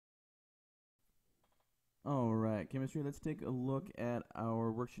All right, chemistry, let's take a look at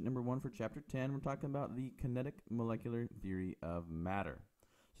our worksheet number 1 for chapter 10. We're talking about the kinetic molecular theory of matter.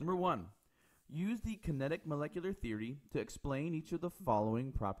 So number 1, use the kinetic molecular theory to explain each of the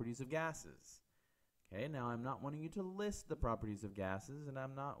following properties of gases. Okay, now I'm not wanting you to list the properties of gases, and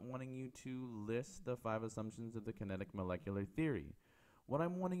I'm not wanting you to list the 5 assumptions of the kinetic molecular theory. What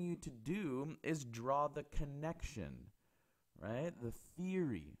I'm wanting you to do is draw the connection. Right? The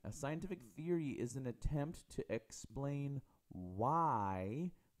theory, a scientific theory, is an attempt to explain why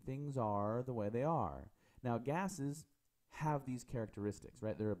things are the way they are. Now, gases have these characteristics,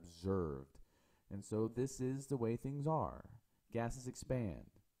 right? They're observed. And so this is the way things are. Gases expand.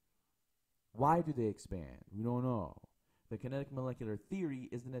 Why do they expand? We don't know. The kinetic molecular theory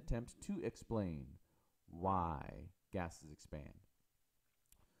is an attempt to explain why gases expand.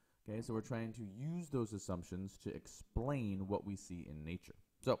 Okay, so we're trying to use those assumptions to explain what we see in nature.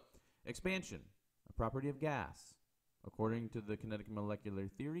 So, expansion, a property of gas. According to the kinetic molecular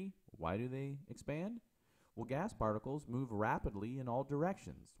theory, why do they expand? Well, gas particles move rapidly in all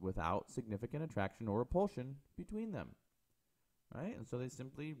directions without significant attraction or repulsion between them. Right? And so they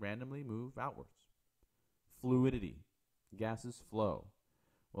simply randomly move outwards. Fluidity, gases flow.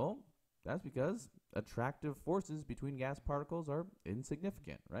 Well, that's because attractive forces between gas particles are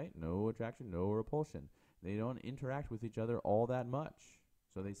insignificant, right? No attraction, no repulsion. They don't interact with each other all that much,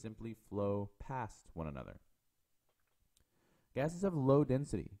 so they simply flow past one another. Gases have low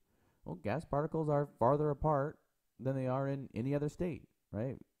density. Well, gas particles are farther apart than they are in any other state,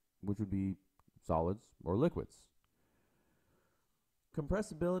 right? Which would be solids or liquids.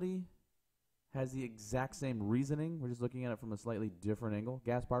 Compressibility has the exact same reasoning. We're just looking at it from a slightly different angle.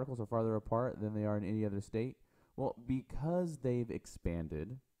 Gas particles are farther apart than they are in any other state. Well, because they've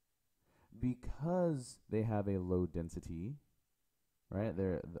expanded, because they have a low density, right?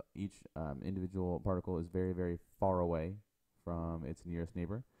 Each individual particle is very, very far away from its nearest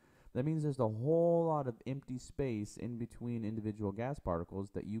neighbor. That means there's a whole lot of empty space in between individual gas particles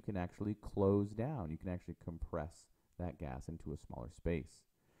that you can actually close down. You can actually compress that gas into a smaller space.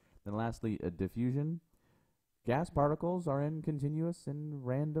 Then lastly, diffusion. Gas particles are in continuous and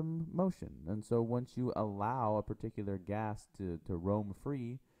random motion. And so once you allow a particular gas to roam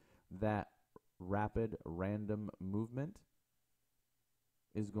free, that rapid random movement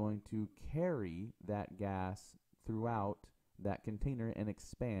is going to carry that gas throughout that container and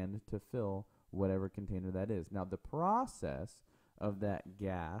expand to fill whatever container that is. Now, the process of that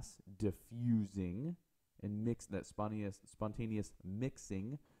gas diffusing and that spontaneous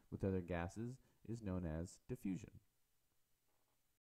mixing with other gases is known as diffusion.